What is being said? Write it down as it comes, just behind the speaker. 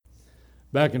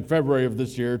Back in February of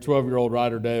this year, 12-year-old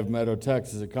Ryder Day of Meadow,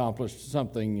 Texas accomplished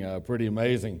something pretty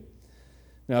amazing.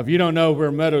 Now, if you don't know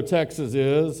where Meadow, Texas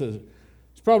is,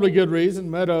 it's probably a good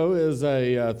reason. Meadow is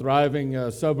a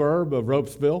thriving suburb of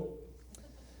Ropesville.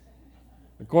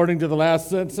 According to the last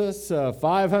census,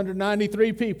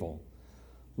 593 people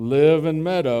live in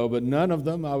Meadow, but none of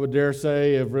them, I would dare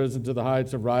say, have risen to the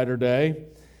heights of Ryder Day.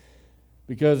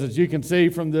 Because as you can see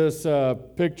from this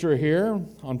picture here,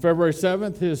 on February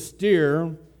 7th, his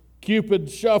steer,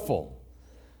 Cupid Shuffle,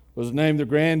 was named the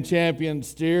grand champion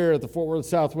steer at the Fort Worth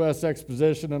Southwest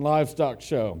Exposition and Livestock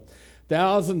Show.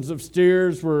 Thousands of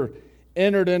steers were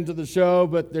entered into the show,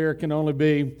 but there can only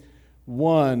be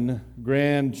one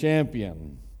grand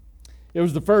champion. It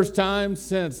was the first time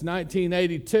since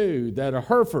 1982 that a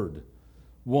Hereford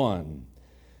won.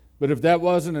 But if that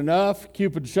wasn't enough,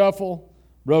 Cupid Shuffle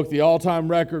broke the all-time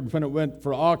record when it went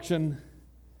for auction.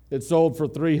 It sold for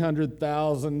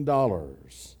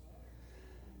 $300,000.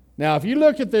 Now, if you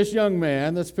look at this young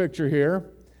man, this picture here,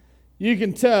 you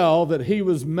can tell that he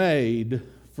was made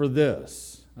for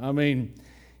this. I mean,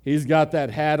 he's got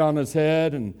that hat on his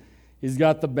head, and he's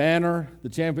got the banner, the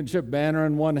championship banner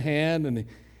in one hand, and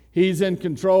he's in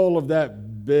control of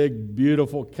that big,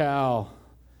 beautiful cow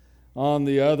on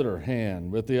the other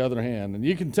hand, with the other hand. And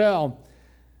you can tell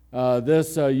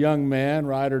this young man,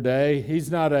 Ryder Day, he's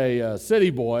not a city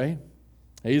boy.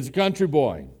 He's a country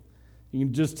boy. You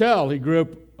can just tell he grew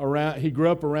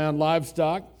up around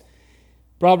livestock.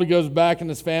 Probably goes back in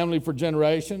his family for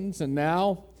generations, and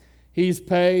now he's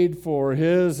paid for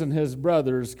his and his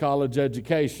brother's college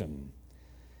education.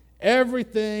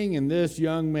 Everything in this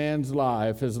young man's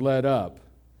life has led up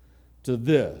to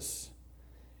this.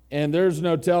 And there's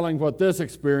no telling what this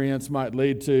experience might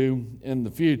lead to in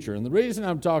the future. And the reason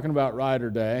I'm talking about Ryder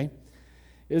Day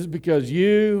is because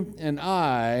you and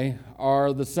I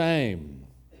are the same.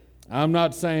 I'm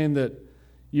not saying that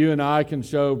you and I can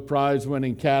show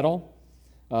prize-winning cattle.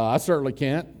 I certainly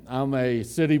can't. I'm a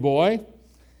city boy.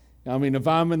 I mean, if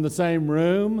I'm in the same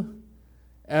room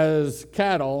as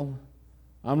cattle,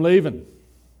 I'm leaving.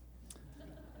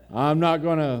 I'm not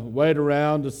going to wait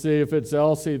around to see if it's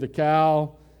Elsie the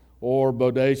cow or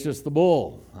Bodacious the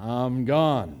bull. I'm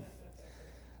gone.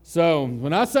 So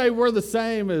when I say we're the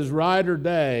same as Ryder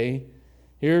Day,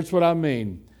 here's what I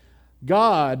mean.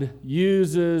 God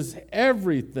uses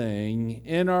everything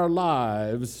in our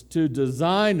lives to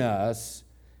design us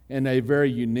in a very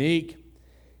unique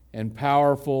and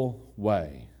powerful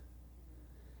way.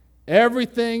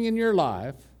 Everything in your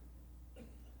life,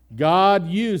 God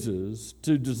uses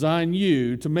to design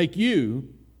you, to make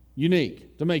you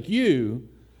unique, to make you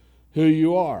who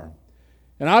you are.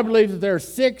 And I believe that there are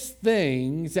 6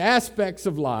 aspects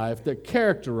of life that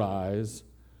characterize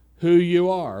who you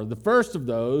are. The first of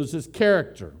those is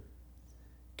character.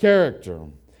 Character.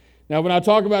 Now, when I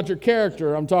talk about your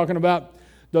character, I'm talking about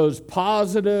those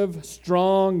positive,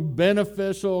 strong,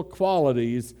 beneficial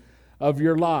qualities of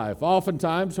your life.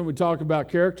 Oftentimes, when we talk about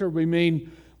character, we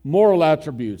mean moral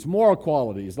attributes, moral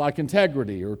qualities like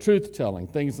integrity or truth-telling,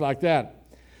 things like that.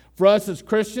 For us as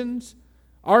Christians,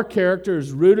 our character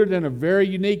is rooted in a very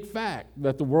unique fact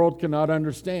that the world cannot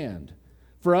understand.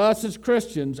 For us as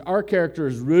Christians, our character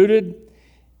is rooted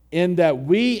in that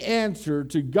we answer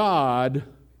to God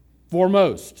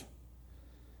foremost.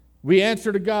 We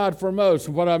answer to God foremost.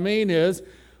 What I mean is,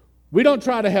 we don't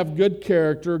try to have good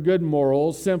character, good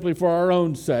morals, simply for our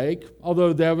own sake,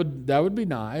 although that would be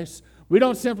nice. We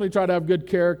don't simply try to have good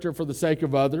character for the sake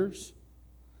of others,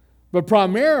 but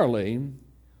primarily,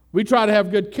 we try to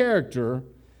have good character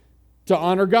to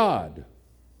honor God.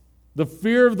 The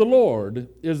fear of the Lord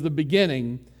is the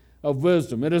beginning of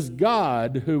wisdom. It is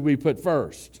God who we put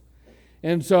first.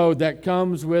 And so that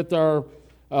comes with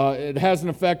it has an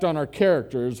effect on our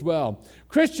character as well.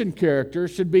 Christian character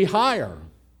should be higher.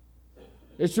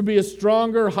 It should be a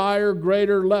stronger, higher,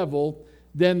 greater level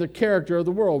than the character of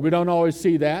the world. We don't always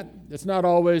see that. It's not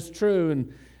always true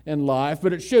in life,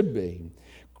 but it should be.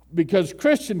 Because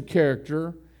Christian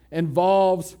character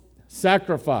involves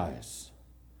sacrifice.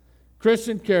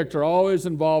 Christian character always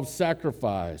involves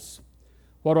sacrifice.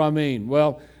 What do I mean?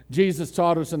 Well, Jesus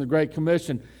taught us in the Great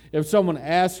Commission, if someone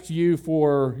asks you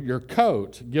for your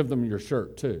coat, give them your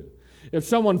shirt too. If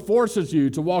someone forces you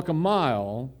to walk a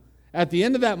mile, at the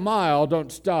end of that mile,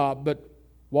 don't stop, but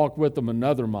walk with them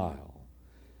another mile.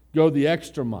 Go the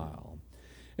extra mile.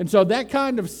 And so that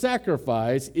kind of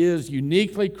sacrifice is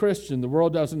uniquely Christian. The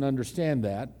world doesn't understand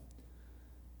that.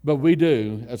 But we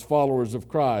do as followers of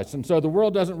Christ. And so the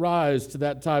world doesn't rise to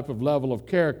that type of level of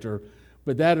character,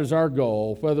 but that is our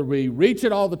goal. Whether we reach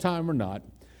it all the time or not,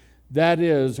 that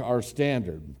is our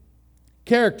standard.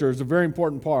 Character is a very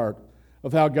important part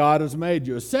of how God has made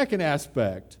you. A second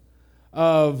aspect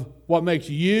of what makes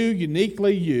you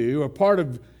uniquely you, a part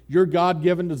of your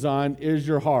God-given design, is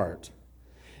your heart.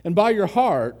 And by your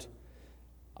heart,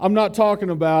 I'm not talking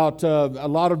about a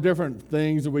lot of different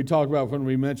things that we talk about when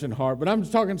we mention heart, but I'm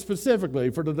just talking specifically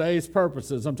for today's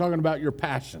purposes. I'm talking about your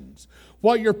passions,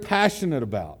 what you're passionate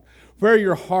about, where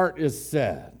your heart is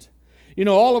set. You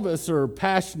know, all of us are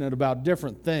passionate about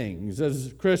different things.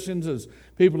 As Christians, as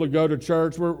people who go to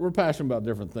church, we're passionate about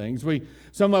different things.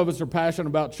 Some of us are passionate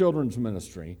about children's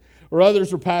ministry, or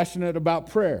others are passionate about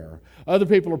prayer. Other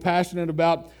people are passionate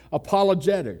about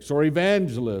apologetics, or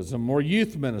evangelism, or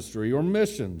youth ministry, or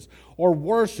missions, or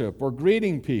worship, or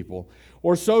greeting people,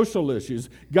 or social issues.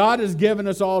 God has given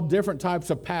us all different types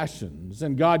of passions,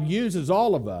 and God uses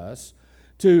all of us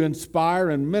to inspire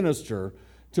and minister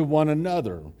to one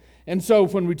another. And so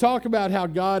when we talk about how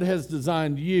God has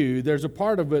designed you, there's a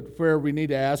part of it where we need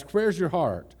to ask, where's your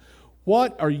heart?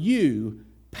 What are you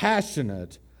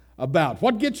passionate about?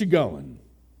 What gets you going?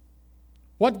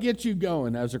 What gets you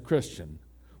going as a Christian?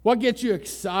 What gets you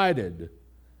excited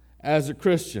as a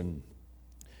Christian?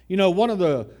 You know, one of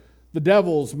the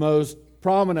devil's most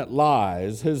prominent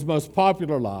lies, his most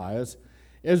popular lies,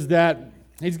 is that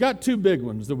he's got two big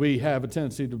ones that we have a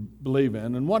tendency to believe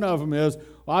in. And one of them is,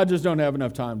 well, I just don't have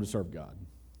enough time to serve God.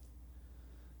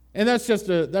 And that's just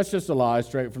a lie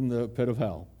straight from the pit of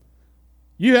hell.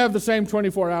 You have the same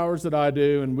 24 hours that I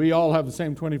do, and we all have the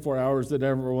same 24 hours that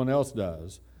everyone else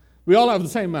does. We all have the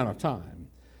same amount of time.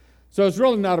 So it's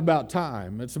really not about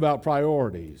time. It's about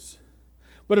priorities.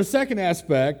 But a second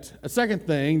aspect, a second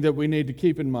thing that we need to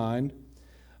keep in mind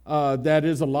that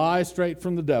is a lie straight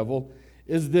from the devil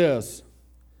is this: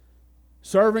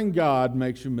 serving God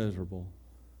makes you miserable.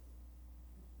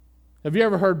 Have you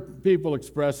ever heard people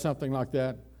express something like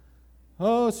that?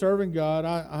 Oh, serving God,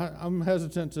 I'm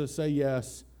hesitant to say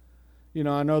yes. You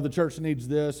know, I know the church needs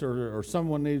this, or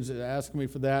someone needs to ask me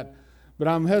for that, but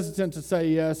I'm hesitant to say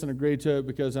yes and agree to it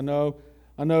because I know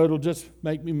it'll just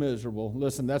make me miserable.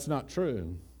 Listen, that's not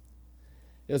true.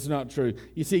 It's not true.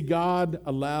 You see, God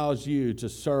allows you to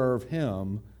serve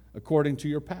Him according to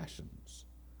your passions,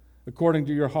 according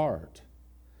to your heart.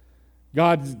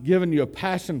 God's given you a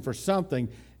passion for something,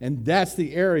 and that's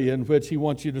the area in which He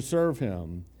wants you to serve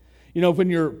Him. You know, when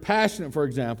you're passionate, for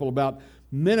example, about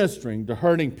ministering to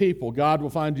hurting people, God will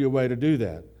find you a way to do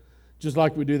that. Just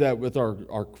like we do that with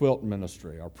our quilt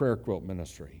ministry, our prayer quilt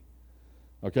ministry.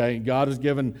 Okay? God has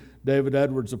given David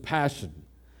Edwards a passion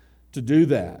to do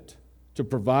that, to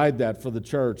provide that for the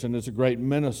church, and it's a great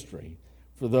ministry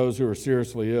for those who are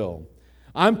seriously ill.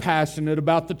 I'm passionate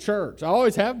about the church. I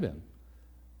always have been.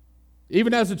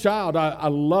 Even as a child, I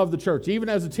loved the church. Even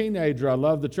as a teenager, I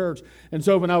loved the church. And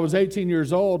so when I was 18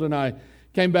 years old and I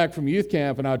came back from youth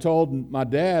camp and I told my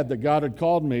dad that God had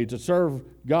called me to serve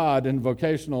God in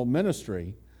vocational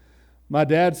ministry, my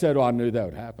dad said, I knew that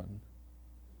would happen.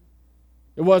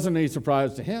 It wasn't any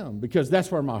surprise to him because that's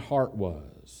where my heart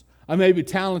was. I may be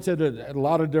talented at a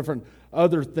lot of different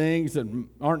other things that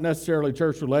aren't necessarily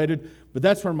church related, but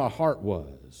that's where my heart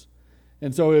was.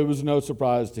 And so it was no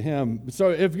surprise to him. So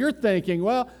if you're thinking,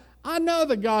 well, I know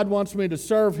that God wants me to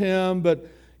serve Him, but,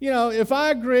 you know, if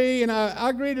I agree and I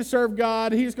agree to serve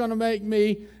God, He's going to make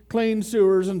me clean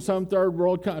sewers in some third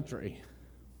world country.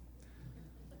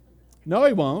 No,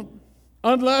 He won't,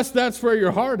 unless that's where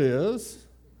your heart is.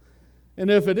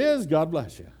 And if it is, God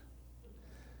bless you.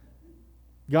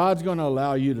 God's going to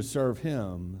allow you to serve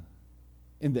Him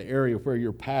in the area where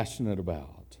you're passionate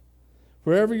about.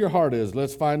 Wherever your heart is,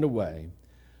 let's find a way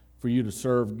for you to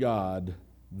serve God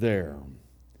there.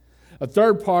 A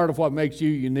third part of what makes you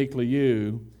uniquely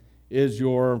you is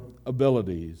your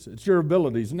abilities. It's your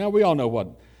abilities. Now, we all know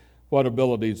what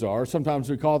abilities are. Sometimes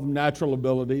we call them natural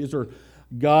abilities or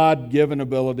God-given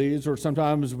abilities, or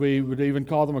sometimes we would even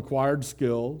call them acquired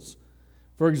skills.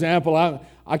 For example,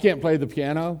 I can't play the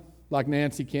piano like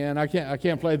Nancy can. I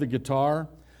can't play the guitar.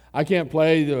 I can't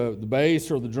play the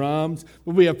bass or the drums,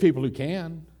 but we have people who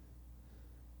can.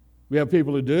 We have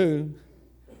people who do.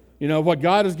 You know, what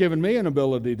God has given me an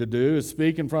ability to do is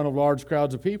speak in front of large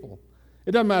crowds of people.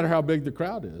 It doesn't matter how big the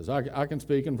crowd is. I can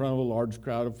speak in front of a large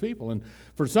crowd of people. And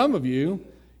for some of you,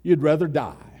 you'd rather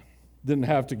die than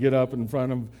have to get up in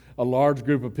front of a large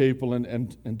group of people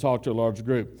and talk to a large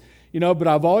group. You know, but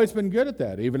I've always been good at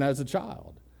that, even as a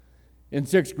child. In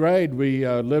 6th grade, we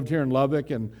lived here in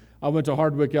Lubbock, and I went to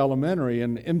Hardwick Elementary,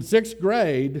 and in 6th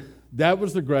grade, that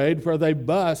was the grade where they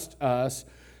bused us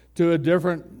to a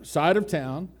different side of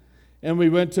town, and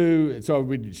so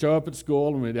we'd show up at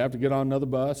school, and we'd have to get on another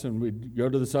bus, and we'd go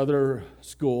to this other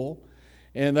school,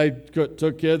 and they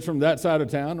took kids from that side of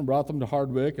town and brought them to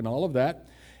Hardwick and all of that,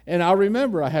 And I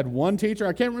remember I had one teacher,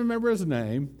 I can't remember his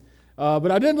name,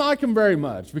 but I didn't like him very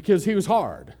much because he was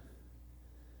hard.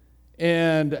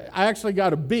 And I actually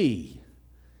got a B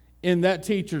in that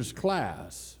teacher's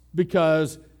class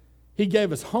because he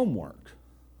gave us homework.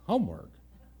 Homework?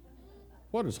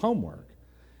 What is homework?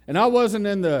 And I wasn't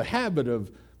in the habit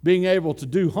of being able to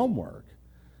do homework.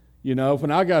 You know, when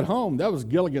I got home, that was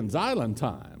Gilligan's Island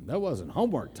time. That wasn't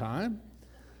homework time.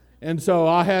 And so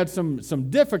I had some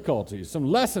difficulties, some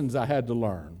lessons I had to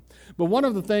learn. But one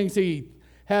of the things he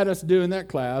had us do in that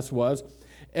class was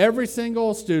every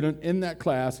single student in that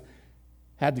class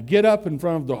had to get up in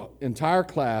front of the entire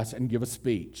class and give a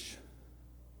speech.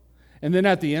 And then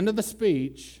at the end of the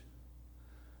speech,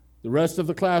 the rest of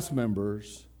the class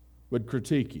members would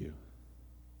critique you.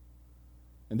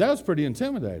 And that was pretty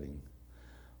intimidating.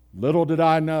 Little did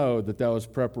I know that that was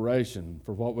preparation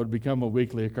for what would become a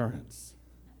weekly occurrence.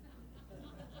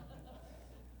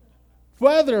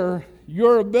 Whether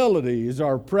your abilities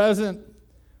are present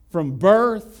from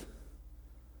birth,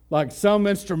 like some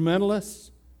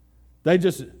instrumentalists,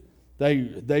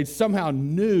 they somehow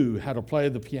knew how to play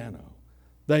the piano.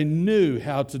 They knew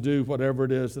how to do whatever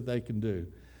it is that they can do.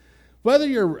 Whether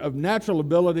your natural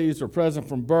abilities are present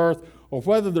from birth or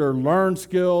whether they're learned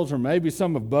skills or maybe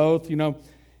some of both, you know,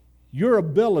 your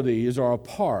abilities are a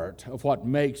part of what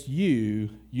makes you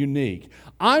unique.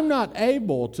 I'm not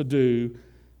able to do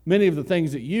many of the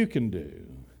things that you can do.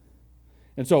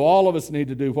 And so all of us need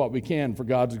to do what we can for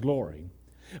God's glory.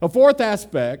 A fourth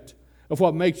aspect of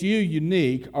what makes you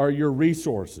unique are your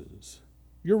resources.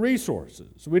 Your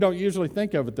resources. We don't usually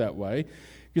think of it that way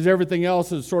because everything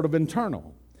else is sort of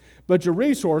internal. But your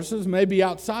resources may be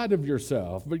outside of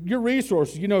yourself. But your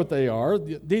resources, you know what they are.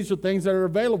 These are things that are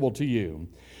available to you.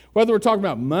 Whether we're talking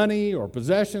about money or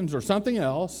possessions or something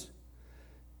else,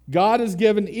 God has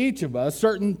given each of us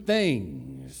certain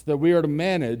things that we are to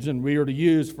manage and we are to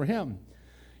use for Him.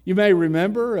 You may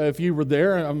remember, if you were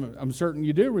there, I'm certain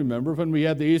you do remember, when we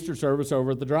had the Easter service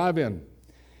over at the drive-in.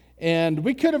 And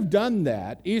we could have done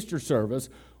that Easter service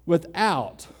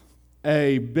without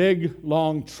a big,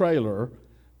 long trailer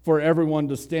for everyone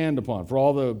to stand upon, for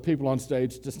all the people on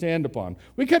stage to stand upon.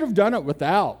 We could have done it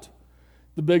without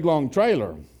the big, long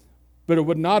trailer, but it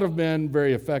would not have been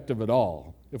very effective at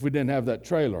all if we didn't have that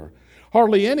trailer.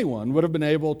 Hardly anyone would have been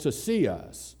able to see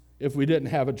us if we didn't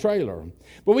have a trailer.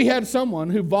 But we had someone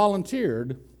who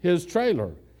volunteered his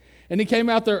trailer. And he came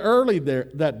out there early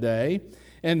that day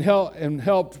and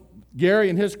helped Gary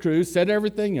and his crew set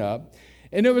everything up.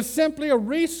 And it was simply a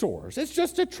resource. It's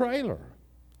just a trailer.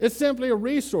 It's simply a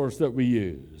resource that we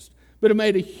used. But it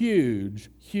made a huge,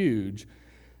 huge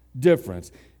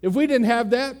difference. If we didn't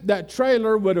have that, that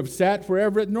trailer would have sat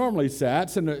wherever it normally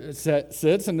sits, and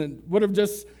it would have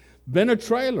just been a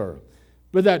trailer.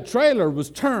 But that trailer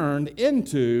was turned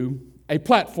into a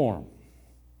platform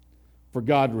for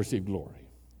God to receive glory.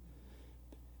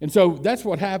 And so that's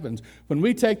what happens when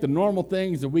we take the normal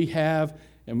things that we have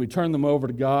and we turn them over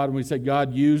to God and we say,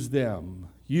 God, use them.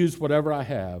 Use whatever I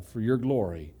have for your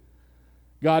glory.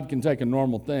 God can take a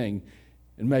normal thing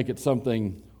and make it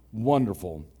something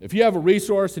wonderful. If you have a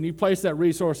resource and you place that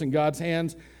resource in God's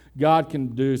hands, God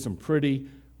can do some pretty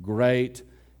great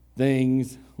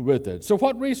things with it. So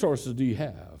what resources do you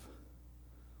have?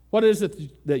 What is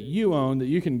it that you own that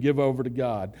you can give over to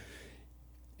God?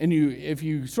 And if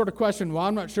you sort of question, well,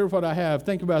 I'm not sure what I have,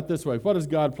 think about it this way. What has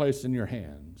God placed in your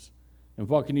hands? And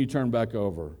what can you turn back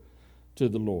over to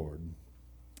the Lord?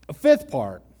 A fifth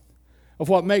part of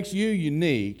what makes you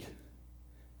unique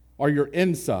are your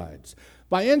insights.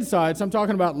 By insights, I'm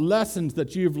talking about lessons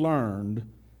that you've learned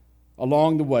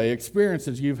along the way,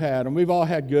 experiences you've had. And we've all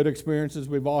had good experiences.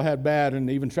 We've all had bad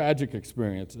and even tragic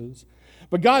experiences.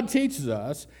 But God teaches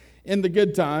us in the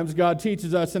good times. God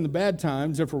teaches us in the bad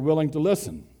times if we're willing to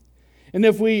listen. And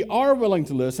if we are willing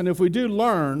to listen, if we do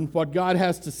learn what God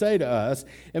has to say to us,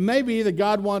 it may be that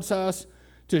God wants us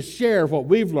to share what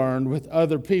we've learned with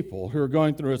other people who are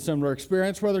going through a similar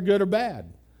experience, whether good or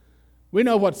bad. We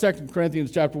know what 2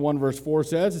 Corinthians chapter 1, verse 4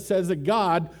 says. It says that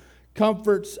God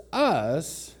comforts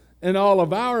us in all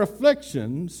of our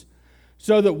afflictions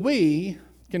so that we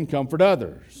can comfort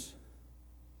others.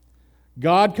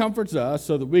 God comforts us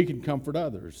so that we can comfort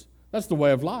others. That's the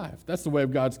way of life. That's the way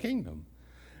of God's kingdom.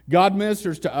 God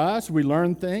ministers to us. We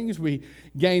learn things. We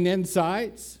gain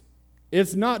insights.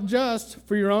 It's not just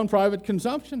for your own private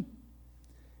consumption.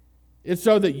 It's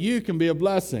so that you can be a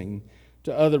blessing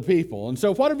to other people. And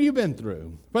so what have you been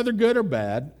through? Whether good or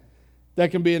bad, that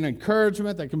can be an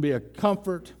encouragement, that can be a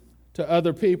comfort to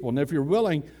other people. And if you're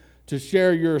willing to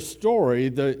share your story,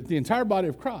 the entire body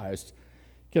of Christ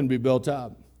can be built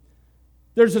up.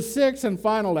 There's a sixth and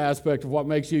final aspect of what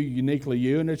makes you uniquely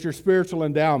you, and it's your spiritual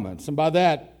endowments. And by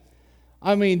that,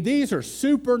 I mean these are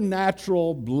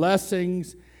supernatural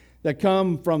blessings that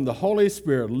come from the Holy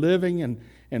Spirit living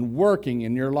and working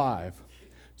in your life.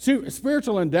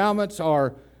 Spiritual endowments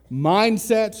are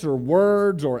mindsets or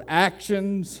words or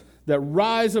actions that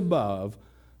rise above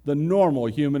the normal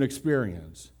human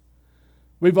experience.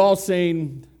 We've all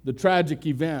seen the tragic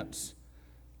events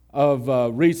of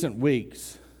recent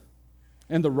weeks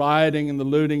and the rioting and the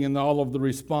looting and all of the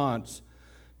response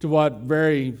to what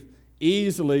very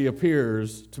easily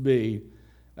appears to be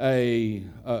a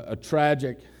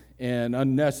tragic and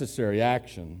unnecessary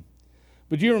action.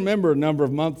 But you remember a number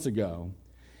of months ago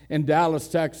in Dallas,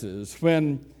 Texas,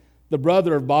 when the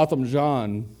brother of Botham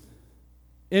Jean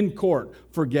in court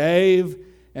forgave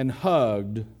and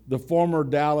hugged the former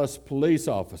Dallas police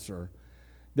officer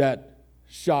that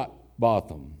shot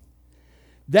Botham.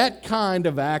 That kind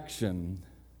of action,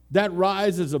 that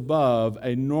rises above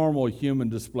a normal human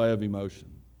display of emotion.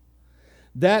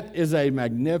 That is a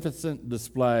magnificent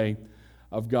display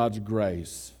of God's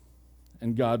grace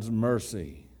and God's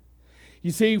mercy.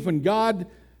 You see, when God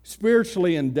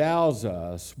spiritually endows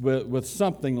us with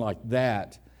something like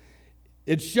that,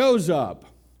 it shows up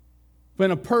when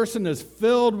a person is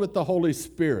filled with the Holy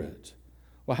Spirit.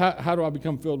 Well, how do I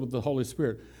become filled with the Holy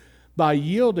Spirit? By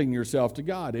yielding yourself to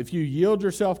God. If you yield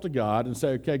yourself to God and say,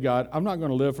 okay, God, I'm not going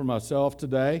to live for myself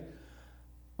today.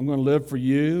 I'm going to live for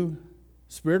you.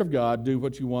 Spirit of God, do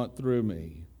what you want through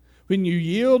me. When you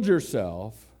yield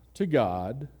yourself to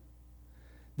God,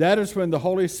 that is when the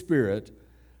Holy Spirit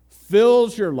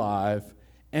fills your life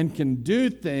and can do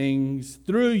things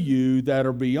through you that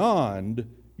are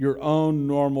beyond your own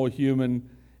normal human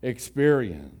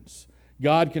experience.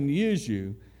 God can use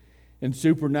you in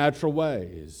supernatural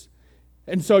ways.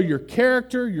 And so your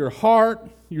character, your heart,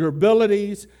 your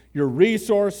abilities, your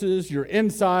resources, your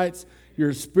insights,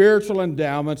 your spiritual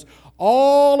endowments,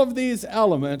 all of these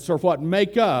elements are what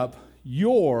make up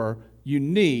your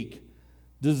unique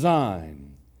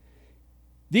design.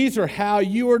 These are how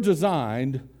you are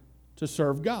designed to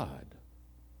serve God.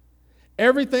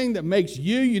 Everything that makes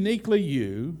you uniquely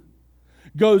you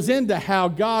goes into how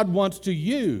God wants to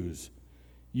use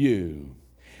you.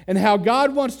 And how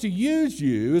God wants to use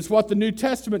you is what the New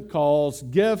Testament calls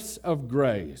gifts of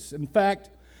grace. In fact,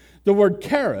 the word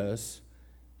charis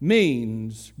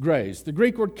means grace. The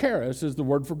Greek word charis is the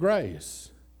word for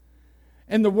grace.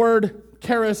 And the word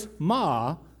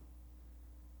charisma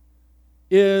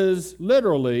is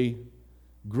literally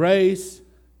grace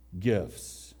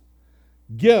gifts.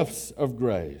 Gifts of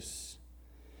grace.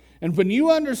 And when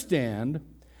you understand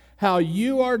how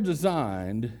you are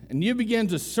designed and you begin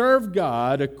to serve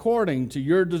God according to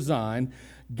your design,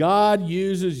 God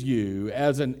uses you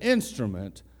as an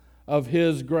instrument of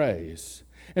His grace.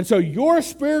 And so your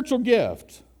spiritual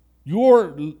gift,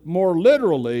 more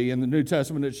literally in the New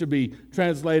Testament it should be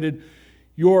translated,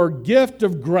 your gift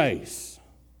of grace.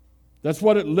 That's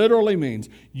what it literally means.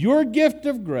 Your gift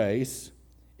of grace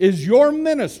is your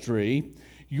ministry,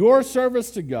 your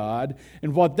service to God,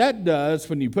 and what that does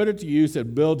when you put it to use,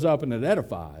 it builds up and it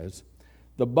edifies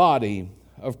the body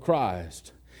of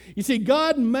Christ. You see,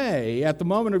 God may, at the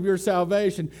moment of your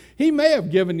salvation, He may have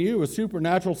given you a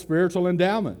supernatural spiritual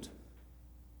endowment.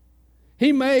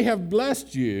 He may have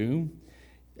blessed you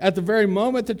at the very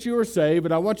moment that you were saved,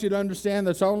 but I want you to understand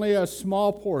that's only a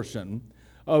small portion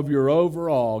of your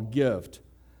overall gift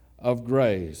of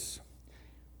grace.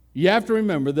 You have to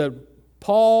remember that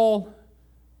Paul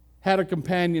had a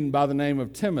companion by the name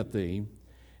of Timothy,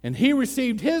 and he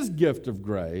received his gift of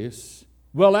grace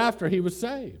well after he was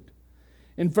saved.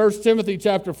 In 1 Timothy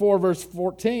chapter 4, verse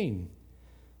 14,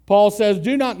 Paul says,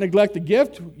 "Do not neglect the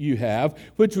gift you have,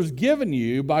 which was given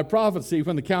you by prophecy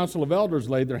when the council of elders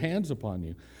laid their hands upon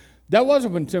you." That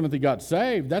wasn't when Timothy got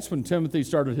saved. That's when Timothy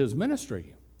started his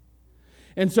ministry.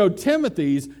 And so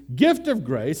Timothy's gift of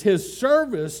grace, his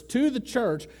service to the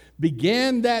church,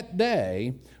 began that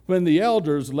day when the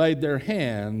elders laid their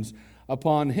hands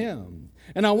upon him.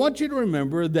 And I want you to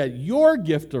remember that your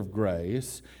gift of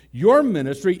grace, your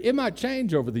ministry, it might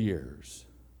change over the years.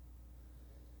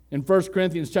 In 1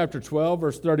 Corinthians chapter 12,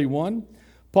 verse 31,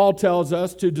 Paul tells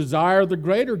us to desire the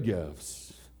greater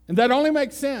gifts. And that only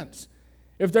makes sense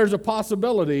if there's a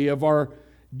possibility of our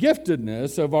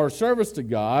giftedness, of our service to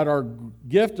God, our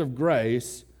gift of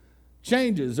grace,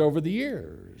 changes over the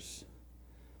years.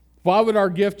 Why would our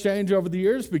gift change over the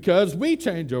years? Because we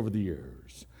change over the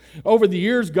years. Over the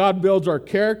years, God builds our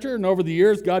character, and over the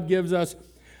years, God gives us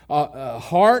a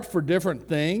heart for different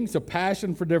things, a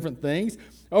passion for different things.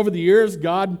 Over the years,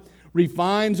 God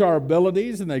refines our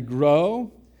abilities, and they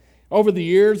grow. Over the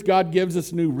years, God gives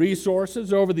us new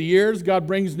resources. Over the years, God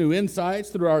brings new insights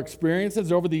through our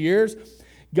experiences. Over the years,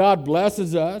 God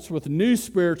blesses us with new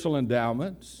spiritual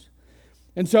endowments.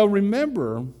 And so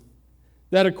remember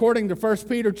that according to 1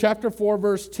 Peter chapter 4,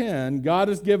 verse 10, God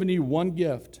has given you one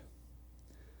gift.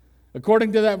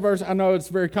 According to that verse, I know it's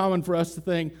very common for us to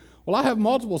think, well, I have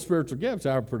multiple spiritual gifts.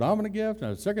 I have a predominant gift, I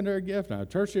have a secondary gift, I have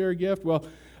a tertiary gift. Well,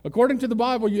 according to the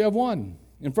Bible, you have one.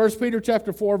 In 1 Peter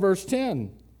chapter 4, verse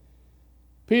 10,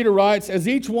 Peter writes, as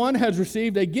each one has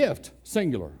received a gift,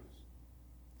 singular,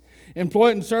 employ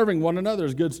it in serving one another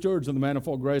as good stewards of the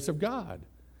manifold grace of God.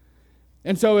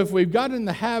 And so if we've got in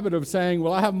the habit of saying,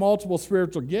 well, I have multiple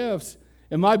spiritual gifts,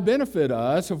 it might benefit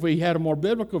us if we had a more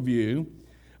biblical view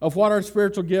of what our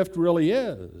spiritual gift really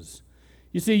is.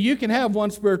 You see, you can have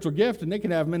one spiritual gift and it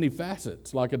can have many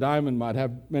facets, like a diamond might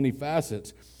have many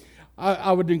facets.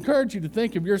 I would encourage you to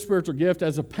think of your spiritual gift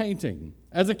as a painting,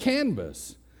 as a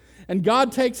canvas. And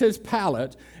God takes his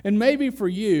palette, and maybe for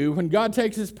you, when God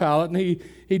takes his palette and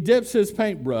he dips his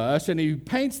paintbrush and he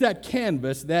paints that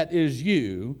canvas that is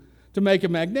you, to make a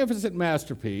magnificent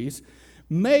masterpiece,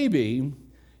 maybe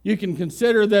you can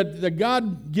consider that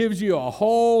God gives you a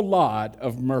whole lot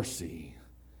of mercy.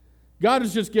 God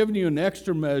has just given you an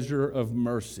extra measure of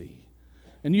mercy,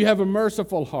 and you have a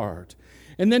merciful heart.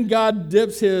 And then God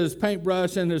dips his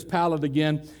paintbrush in his palette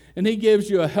again, and he gives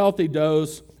you a healthy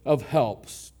dose of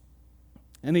helps.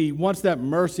 And he wants that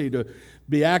mercy to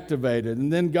be activated.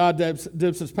 And then God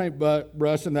dips his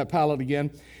paintbrush in that palette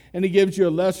again, and he gives you a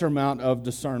lesser amount of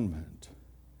discernment.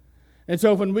 And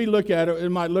so when we look at it, it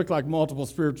might look like multiple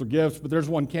spiritual gifts, but there's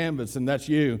one canvas, and that's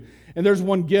you. And there's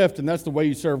one gift, and that's the way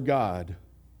you serve God.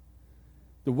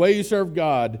 The way you serve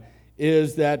God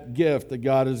is that gift that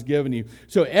God has given you.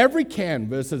 So every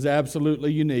canvas is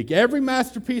absolutely unique. Every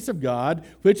masterpiece of God,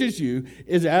 which is you,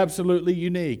 is absolutely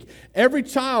unique. Every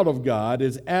child of God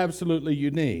is absolutely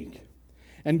unique.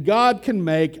 And God can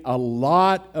make a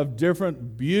lot of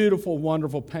different, beautiful,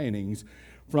 wonderful paintings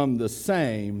from the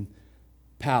same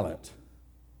palette.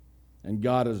 And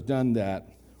God has done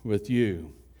that with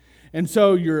you. And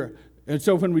so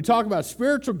when we talk about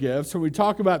spiritual gifts, when we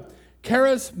talk about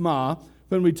charisma,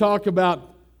 when we talk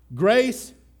about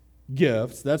grace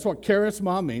gifts, that's what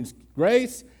charisma means,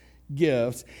 grace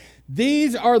gifts.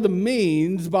 These are the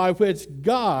means by which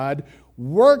God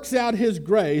works out his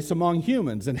grace among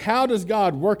humans. And how does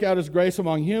God work out his grace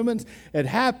among humans? It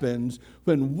happens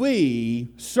when we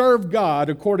serve God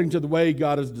according to the way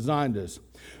God has designed us.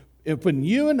 When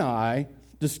you and I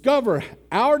discover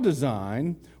our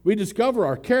design, we discover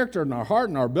our character and our heart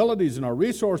and our abilities and our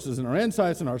resources and our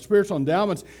insights and our spiritual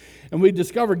endowments, and we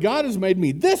discover God has made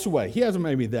me this way. He hasn't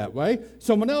made me that way.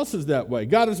 Someone else is that way.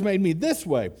 God has made me this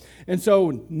way. And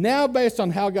so now, based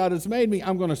on how God has made me,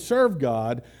 I'm going to serve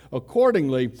God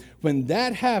accordingly. When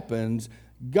that happens,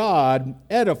 God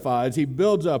edifies. He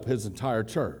builds up his entire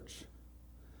church.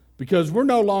 Because we're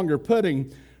no longer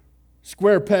putting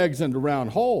square pegs into round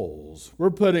holes.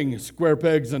 We're putting square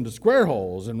pegs into square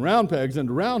holes and round pegs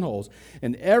into round holes.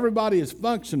 And everybody is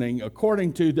functioning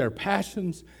according to their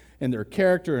passions and their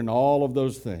character and all of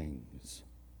those things.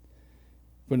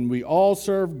 When we all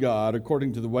serve God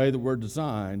according to the way that we're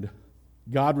designed,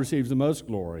 God receives the most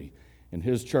glory and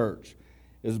his church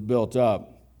is built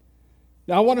up.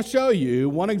 Now I want to show you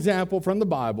one example from the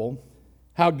Bible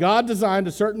how God designed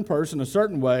a certain person a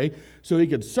certain way so he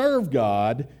could serve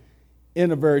God in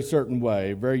a very certain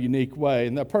way, a very unique way.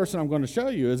 And that person I'm going to show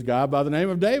you is a guy by the name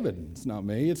of David. It's not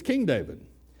me, it's King David.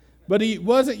 But he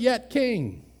wasn't yet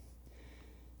king.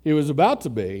 He was about to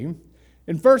be.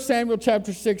 In 1 Samuel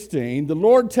chapter 16, the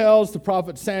Lord tells the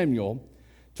prophet Samuel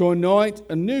to anoint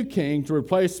a new king to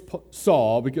replace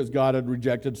Saul because God had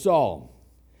rejected Saul.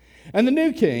 And the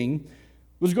new king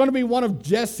was going to be one of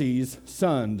Jesse's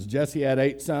sons. Jesse had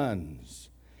 8 sons.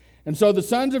 And so the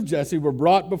sons of Jesse were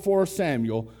brought before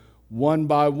Samuel one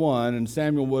by one, and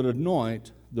Samuel would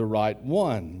anoint the right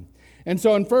one. And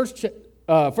so in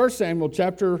 1 Samuel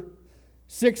chapter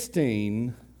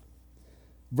 16,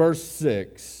 verse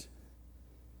 6,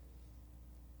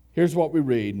 here's what we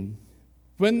read.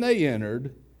 When they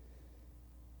entered,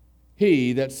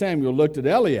 that Samuel looked at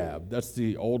Eliab, that's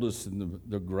the oldest and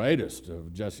the greatest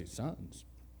of Jesse's sons,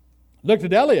 looked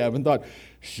at Eliab and thought,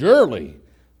 surely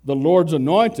the Lord's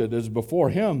anointed is before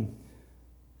him.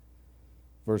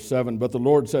 Verse 7, but the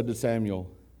Lord said to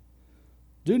Samuel,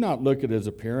 do not look at his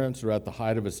appearance or at the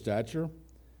height of his stature,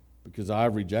 because I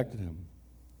have rejected him.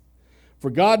 For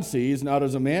God sees not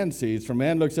as a man sees, for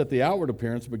man looks at the outward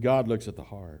appearance, but God looks at the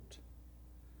heart.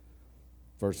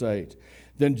 Verse 8,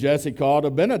 then Jesse called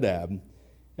Abinadab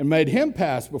and made him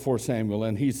pass before Samuel,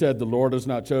 and he said, the Lord has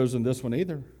not chosen this one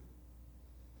either.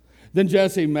 Then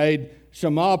Jesse made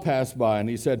Shammah pass by, and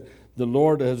he said, the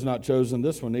Lord has not chosen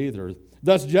this one either.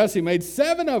 Thus Jesse made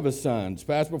 7 of his sons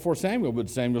pass before Samuel, but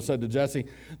Samuel said to Jesse,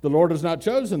 the Lord has not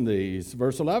chosen these.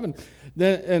 Verse 11.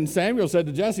 And Samuel said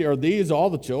to Jesse, are these all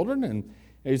the children? And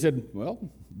he said,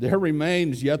 well, there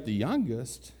remains yet the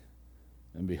youngest.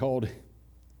 And behold,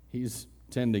 he's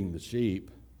tending the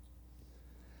sheep.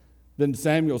 Then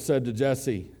Samuel said to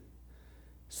Jesse,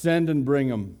 send and bring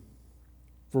him,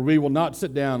 for we will not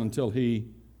sit down until he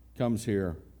comes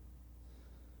here.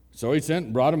 So he sent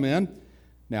and brought him in.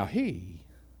 Now he,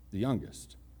 the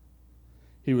youngest,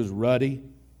 he was ruddy,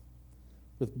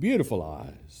 with beautiful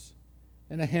eyes,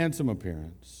 and a handsome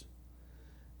appearance.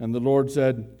 And the Lord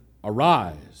said,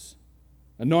 arise,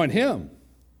 anoint him,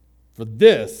 for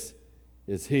this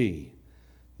is he.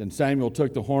 Then Samuel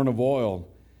took the horn of oil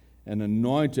and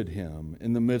anointed him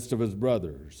in the midst of his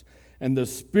brothers. And the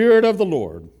Spirit of the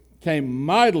Lord came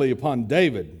mightily upon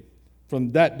David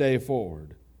from that day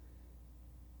forward.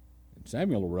 And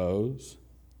Samuel arose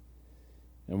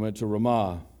and went to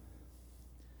Ramah.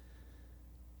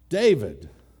 David,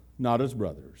 not his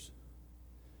brothers,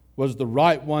 was the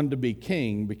right one to be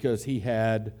king because he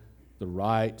had the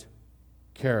right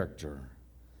character.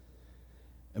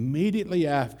 Immediately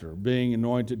after being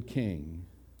anointed king,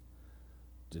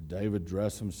 did David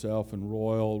dress himself in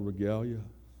royal regalia?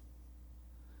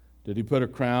 Did he put a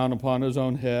crown upon his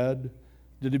own head?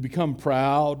 Did he become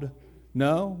proud?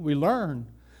 No, we learn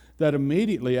that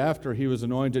immediately after he was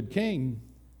anointed king,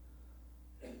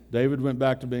 David went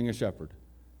back to being a shepherd.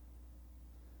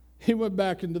 He went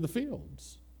back into the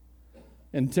fields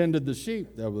and tended the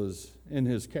sheep that was in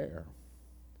his care.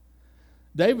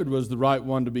 David was the right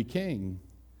one to be king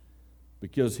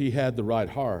because he had the right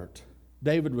heart.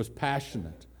 David was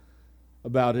passionate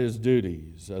about his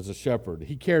duties as a shepherd.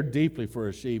 He cared deeply for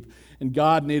his sheep, and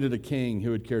God needed a king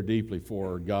who would care deeply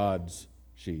for God's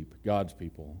sheep, God's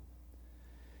people.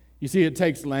 You see, it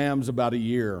takes lambs about a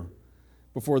year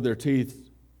before their teeth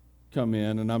come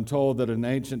in, and I'm told that in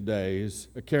ancient days,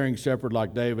 a caring shepherd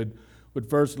like David would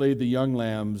first lead the young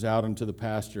lambs out into the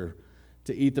pasture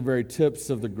to eat the very tips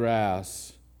of the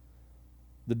grass,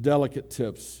 the delicate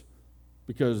tips,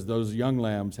 because those young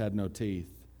lambs had no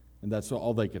teeth, and that's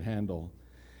all they could handle.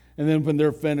 And then when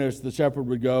they're finished, the shepherd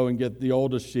would go and get the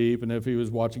oldest sheep, and if he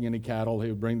was watching any cattle, he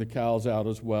would bring the cows out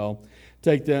as well,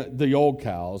 take the old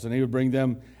cows, and he would bring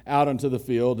them out into the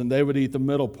field, and they would eat the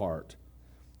middle part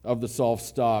of the soft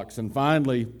stalks. And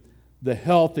finally, the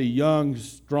healthy, young,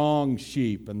 strong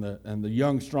sheep and the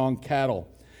young, strong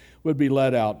cattle would be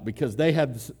let out because they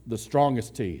had the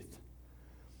strongest teeth,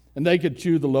 and they could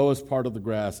chew the lowest part of the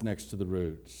grass next to the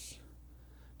roots.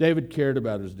 David cared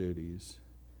about his duties.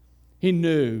 He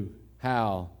knew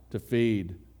how to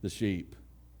feed the sheep,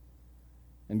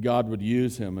 and God would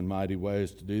use him in mighty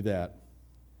ways to do that.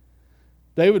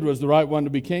 David was the right one to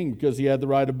be king because he had the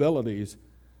right abilities.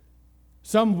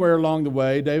 Somewhere along the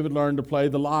way, David learned to play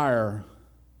the lyre,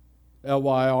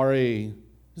 L-Y-R-E.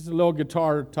 This is a little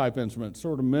guitar-type instrument,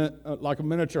 sort of like a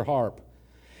miniature harp.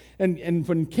 And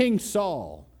when King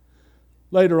Saul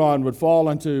later on would fall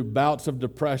into bouts of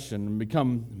depression and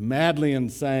become madly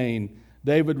insane,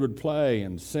 David would play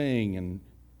and sing and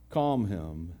calm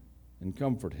him and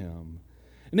comfort him.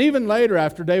 And even later,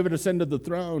 after David ascended the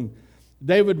throne,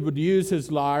 David would use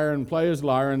his lyre and play his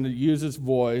lyre and use his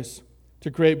voice to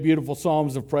create beautiful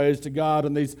psalms of praise to God.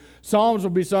 And these psalms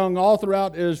will be sung all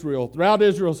throughout Israel, throughout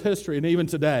Israel's history, and even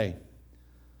today.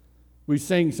 We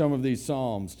sing some of these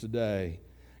psalms today.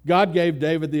 God gave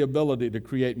David the ability to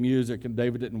create music, and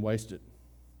David didn't waste it.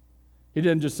 He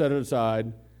didn't just set it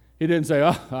aside. He didn't say,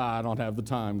 oh, I don't have the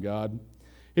time, God.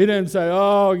 He didn't say,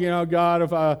 oh, God,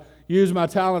 if I use my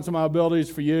talents and my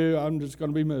abilities for you, I'm just going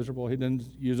to be miserable. He didn't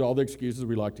use all the excuses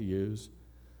we like to use.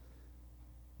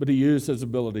 But he used his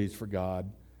abilities for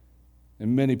God,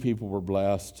 and many people were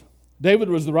blessed. David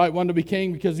was the right one to be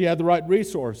king because he had the right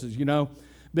resources.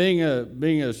 Being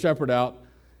a shepherd out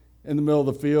in the middle of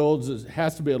the fields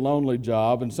has to be a lonely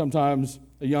job, and sometimes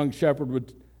a young shepherd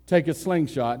would take a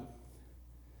slingshot,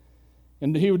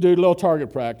 and he would do a little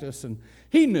target practice, and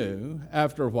he knew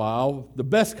after a while the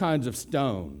best kinds of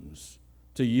stones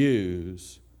to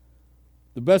use,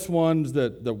 the best ones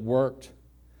that worked.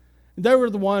 They were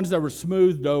the ones that were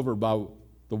smoothed over by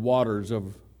the waters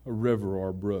of a river or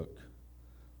a brook.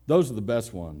 Those are the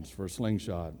best ones for a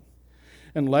slingshot.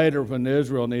 And later, when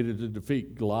Israel needed to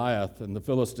defeat Goliath and the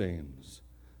Philistines,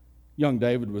 young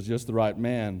David was just the right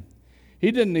man. He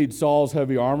didn't need Saul's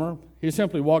heavy armor. He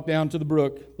simply walked down to the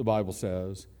brook, the Bible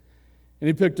says, and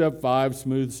he picked up 5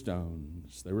 smooth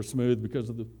stones. They were smooth because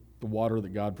of the water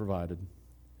that God provided.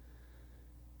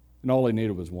 And all he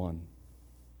needed was one.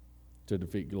 to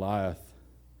defeat Goliath.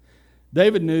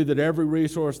 David knew that every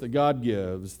resource that God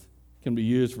gives can be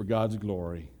used for God's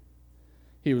glory.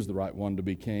 He was the right one to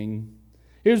be king.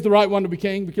 He was the right one to be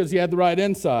king because he had the right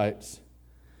insights.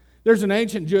 There's an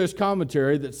ancient Jewish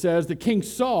commentary that says that King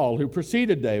Saul, who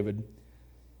preceded David,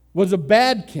 was a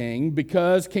bad king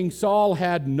because King Saul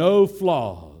had no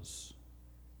flaws.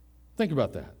 Think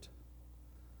about that.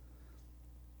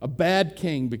 A bad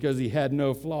king because he had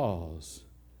no flaws.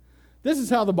 This is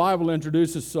how the Bible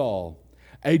introduces Saul.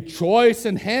 A choice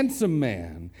and handsome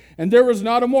man, and there was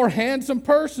not a more handsome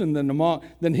person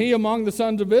than he among the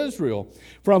sons of Israel.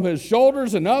 From his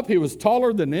shoulders and up, he was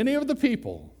taller than any of the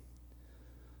people.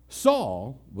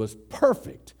 Saul was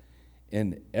perfect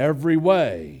in every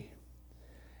way,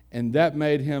 and that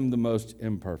made him the most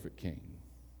imperfect king.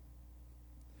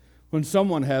 When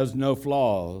someone has no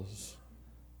flaws,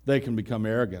 they can become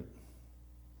arrogant,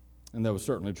 and that was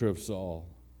certainly true of Saul.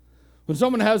 When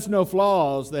someone has no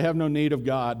flaws, they have no need of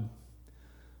God.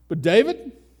 But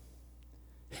David,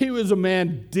 he was a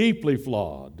man deeply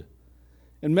flawed.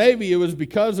 And maybe it was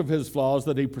because of his flaws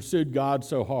that he pursued God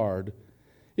so hard.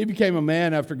 He became a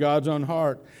man after God's own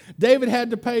heart. David had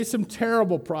to pay some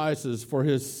terrible prices for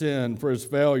his sin, for his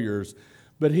failures,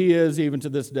 but he is, even to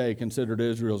this day, considered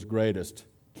Israel's greatest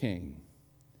king.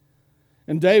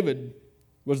 And David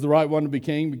was the right one to be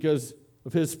king because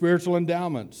of his spiritual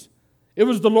endowments. It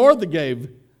was the Lord that gave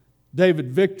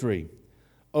David victory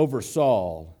over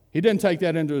Saul. He didn't take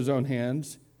that into his own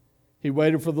hands. He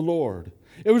waited for the Lord.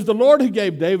 It was the Lord who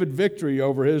gave David victory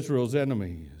over Israel's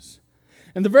enemies.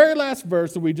 And the very last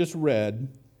verse that we just read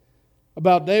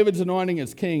about David's anointing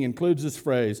as king includes this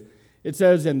phrase. It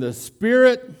says, "And the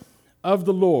Spirit of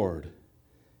the Lord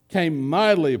came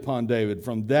mightily upon David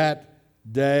from that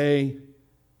day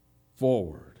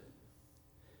forward."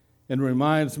 And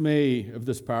reminds me of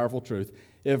this powerful truth.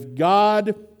 If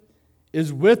God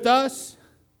is with us,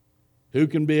 who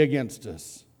can be against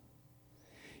us?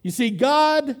 You see,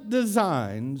 God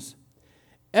designs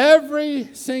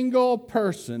every single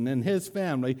person in his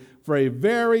family for a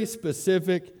very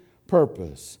specific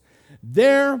purpose.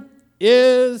 There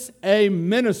is a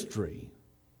ministry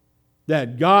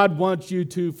that God wants you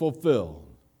to fulfill.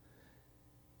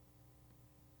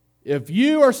 If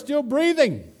you are still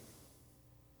breathing,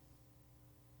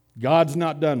 God's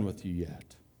not done with you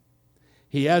yet.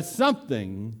 He has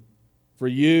something for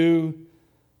you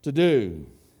to do.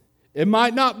 It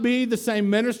might not be the same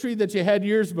ministry that you had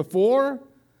years before,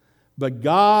 but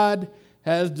God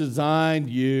has designed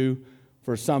you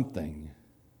for something.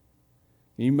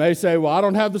 You may say, well, I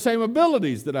don't have the same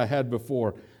abilities that I had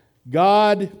before.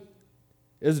 God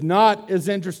is not as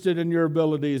interested in your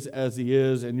abilities as he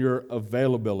is in your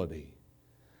availability.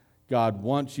 God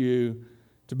wants you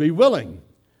to be willing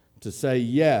to say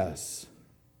yes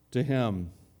to him.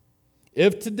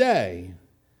 If today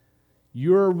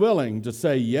you're willing to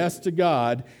say yes to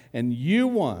God and you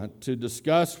want to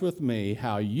discuss with me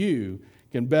how you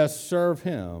can best serve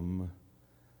him,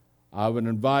 I would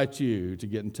invite you to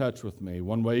get in touch with me.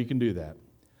 One way you can do that,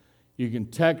 you can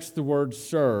text the word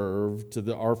serve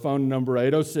to our phone number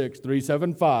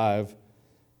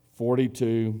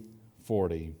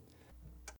 806-375-4240.